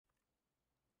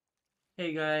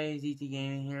Hey guys, ET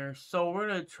Gaming here. So we're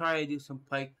gonna try to do some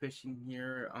pike fishing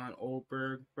here on Old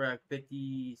Burg. We're at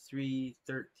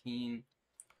 5313,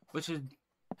 which is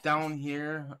down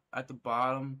here at the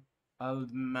bottom of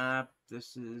the map.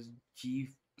 This is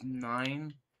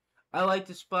G9. I like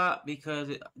the spot because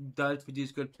it does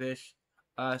produce good fish.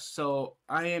 So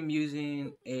I am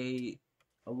using a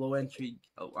low entry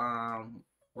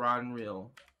rod and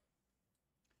reel.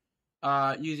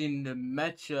 Using the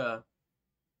Mecha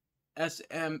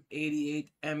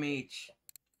SM88MH.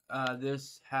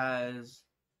 This has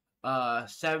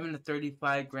 7 to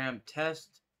 35 gram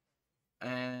test,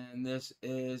 and this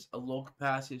is a low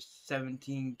capacity of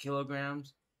 17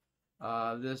 kilograms.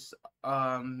 This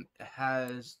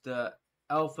has the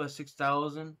Alpha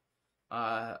 6000,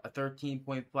 a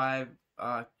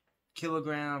 13.5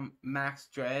 kilogram max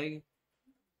drag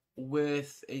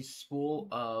with a spool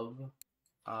of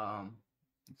let's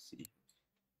see.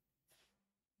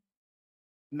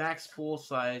 Max spool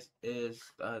size is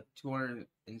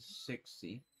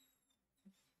 260,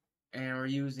 and we're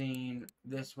using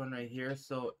this one right here,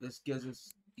 so this gives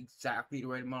us exactly the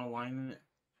right amount of alignment.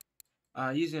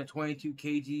 Using a 22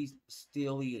 kg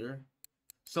steel leader,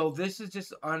 so this is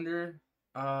just under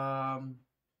the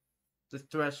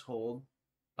threshold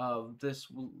of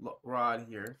this rod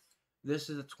here. This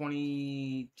is a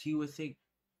 22, I think,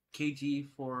 kg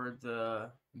for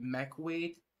the mech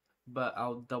weight, but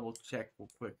I'll double check real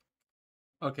quick.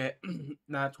 Okay,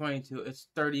 not 22. It's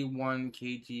 31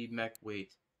 kg mech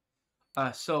weight.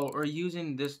 So we're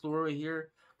using this lure right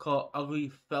here called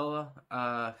Ugly Fella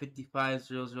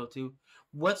 55002.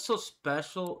 What's so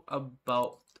special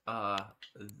about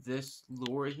this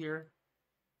lure here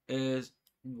is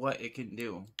what it can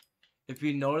do. If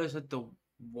you notice that the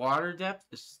water depth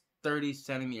is 30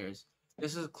 centimeters,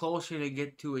 this is closer to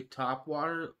get to a top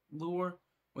water lure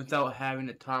without having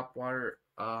a top water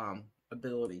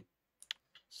ability.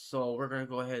 So we're going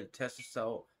to go ahead and test this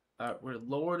out. We're going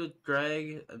to lower the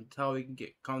drag until we can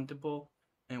get comfortable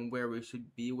and where we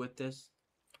should be with this.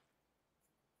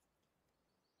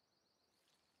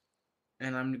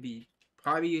 And I'm going to be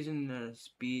probably using the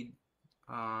speed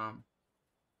 35,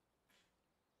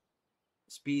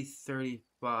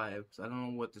 because I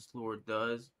don't know what this lure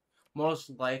does. Most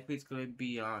likely it's going to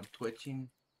be on twitching.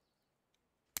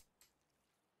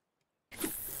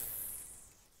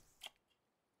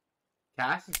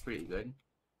 Cast is pretty good.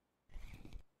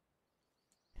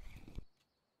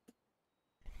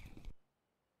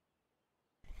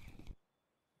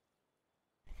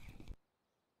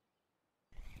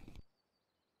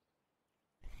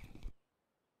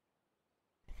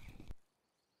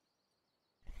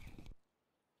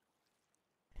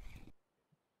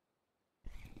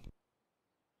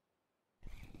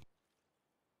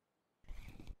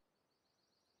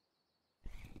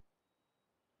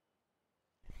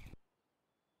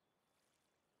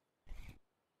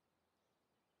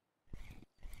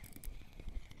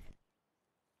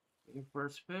 Your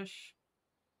first fish.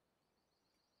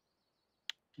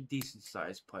 Decent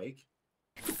sized pike.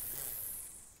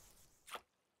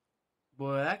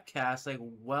 Boy, that cast like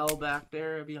well back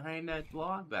there behind that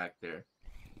log back there.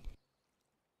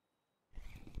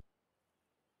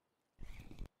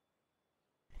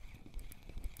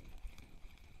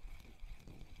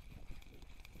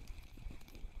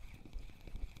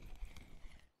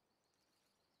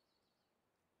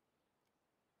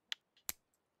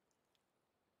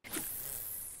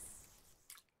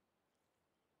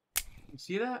 You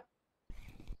see that?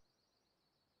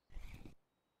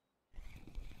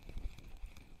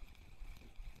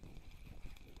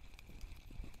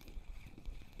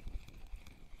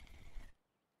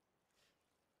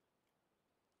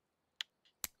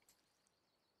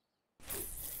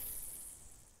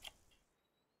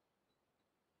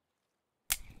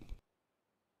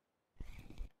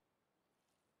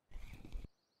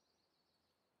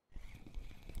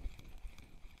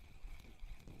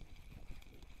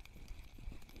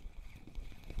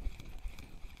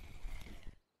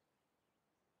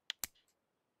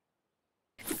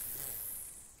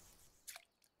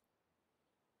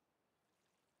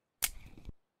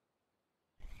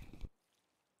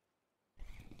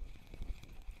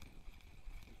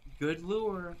 Good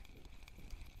lure.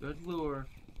 Good lure.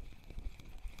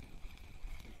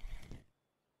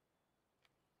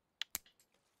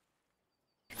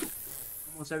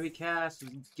 Almost every cast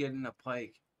is getting a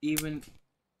pike. Even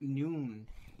noon.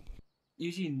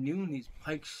 Usually noon these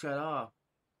pikes shut off.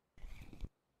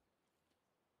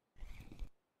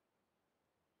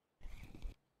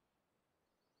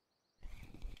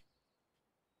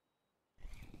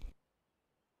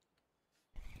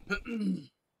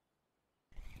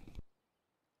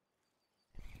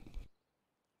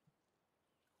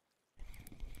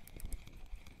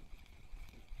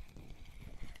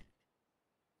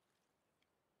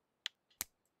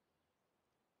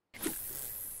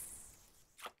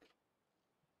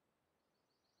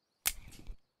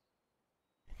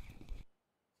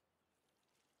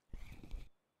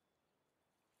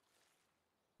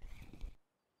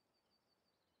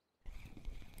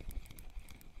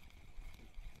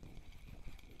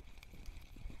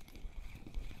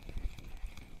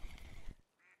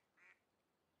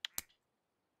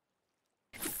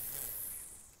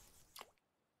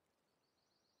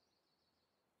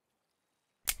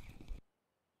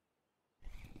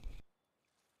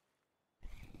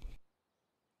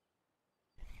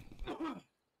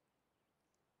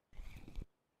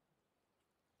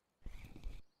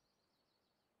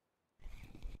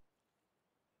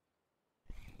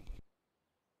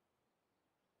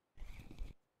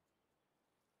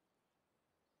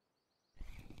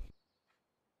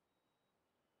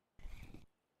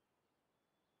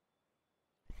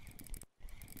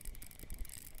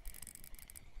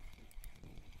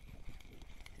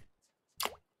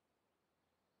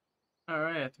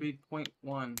 yeah,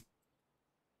 3.1.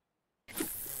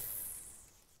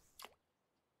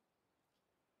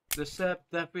 The set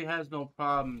definitely has no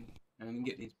problem in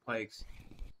getting these pikes,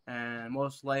 and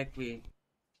most likely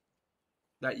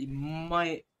that you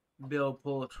might be able to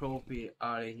pull a trophy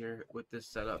out of here with this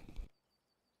setup.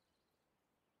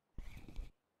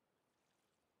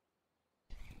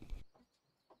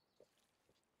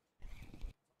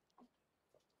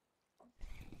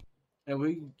 And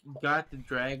we got to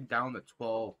drag down to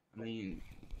 12. I mean,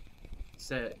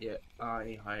 set it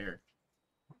any higher.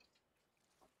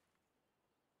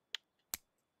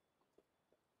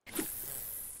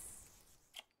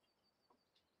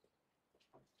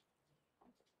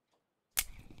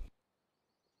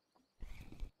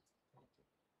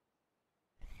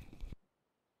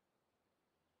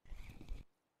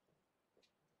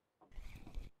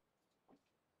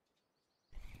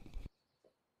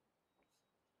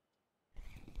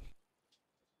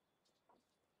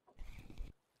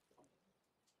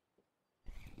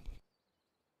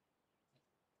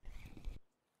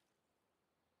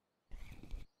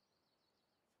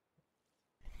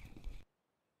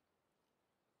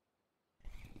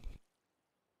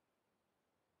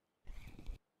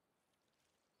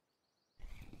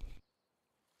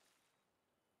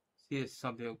 See, it's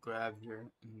something to grab here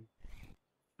and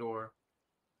door.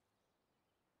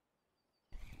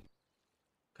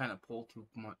 Kind of pull too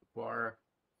much far.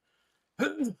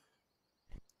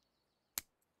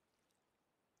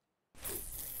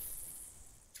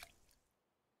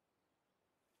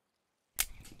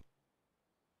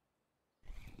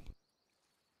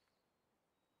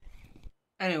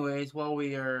 Anyways, while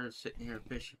we are sitting here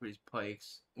fishing for these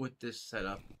pikes with this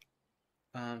setup,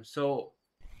 so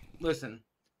listen,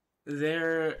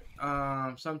 there,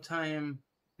 sometime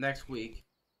next week,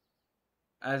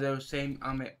 as I was saying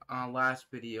on my last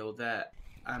video, that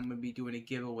I'm gonna be doing a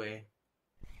giveaway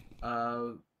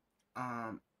of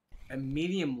a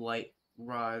medium light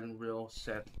rod and reel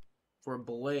set for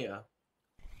Balea,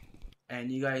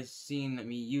 and you guys seen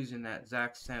me using that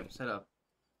exact same setup.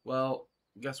 Well,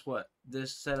 guess what?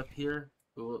 This setup here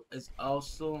is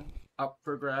also up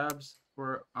for grabs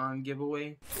for on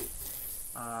giveaway.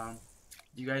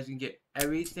 You guys can get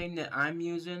everything that I'm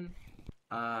using.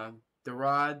 The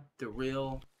rod, the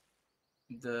reel,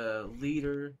 the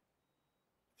leader,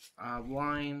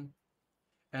 line,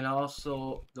 and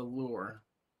also the lure.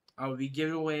 I will be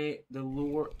giving away the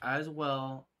lure as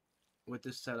well with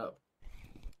this setup.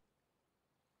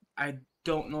 I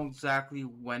don't know exactly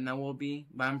when that will be,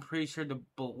 but I'm pretty sure the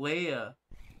Balea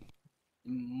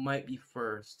might be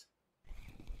first.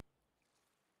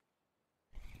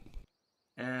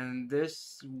 And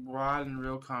this rod and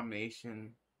reel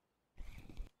combination,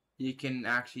 you can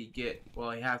actually get,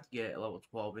 well, you have to get it at level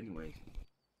 12 anyways.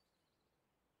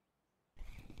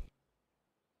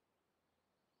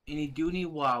 And you do need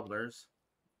wobblers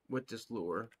with this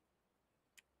lure.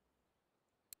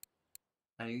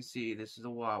 And you can see this is a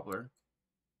wobbler.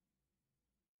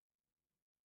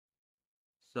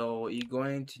 So you're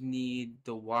going to need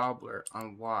the wobbler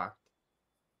unlocked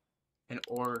in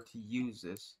order to use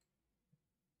this,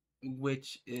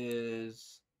 which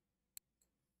is,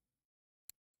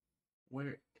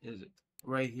 where is it?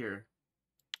 Right here.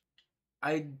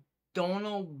 I don't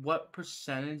know what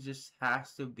percentage this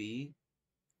has to be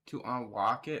to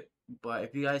unlock it, but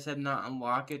if you guys have not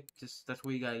unlocked it, just that's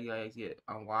where you guys get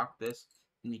unlock this,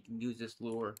 and you can use this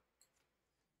lure.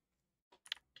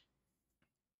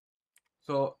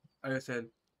 So, like I said,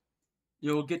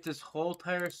 you'll get this whole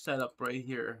entire setup right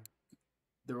here: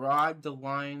 the rod, the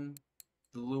line,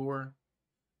 the lure.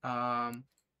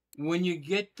 When you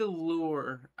get the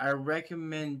lure, I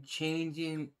recommend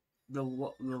changing the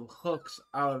hooks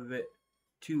out of it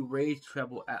to raise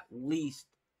treble at least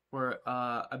for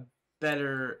a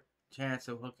better chance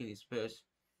of hooking these fish,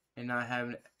 and not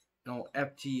having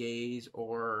FTAs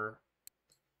or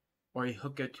you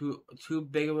hook it too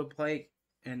big of a pike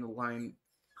and the line,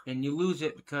 and you lose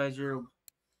it because your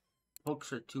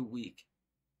hooks are too weak.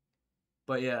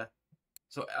 But yeah,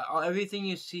 so everything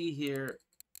you see here,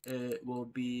 it will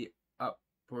be up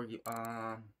for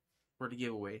the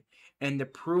giveaway. And to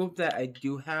prove that I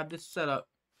do have this set up,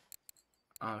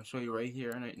 I'll show you right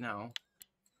here and right now.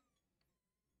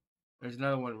 There's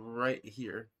another one right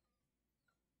here.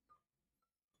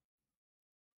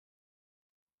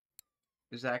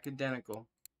 It's identical.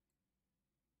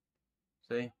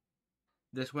 See?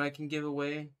 This one I can give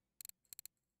away.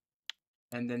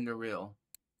 And then the reel.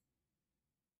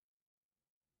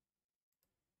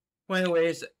 Well,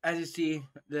 anyways, as you see,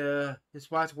 the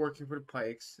spot's working for the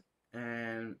pikes.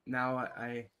 And now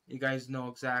you guys know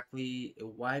exactly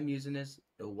why I'm using this,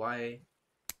 why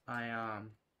I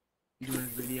doing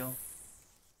this video.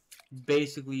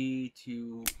 Basically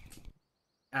to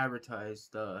advertise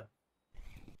the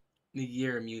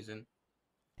gear I'm using.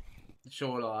 To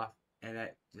show it off. And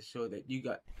that to show that you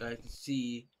guys to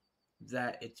see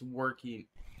that it's working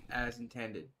as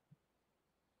intended.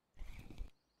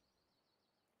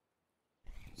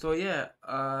 So yeah,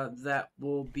 that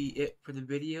will be it for the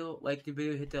video. Like the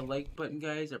video, hit that like button,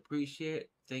 guys. I appreciate it.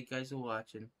 Thank you guys for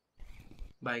watching.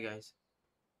 Bye, guys.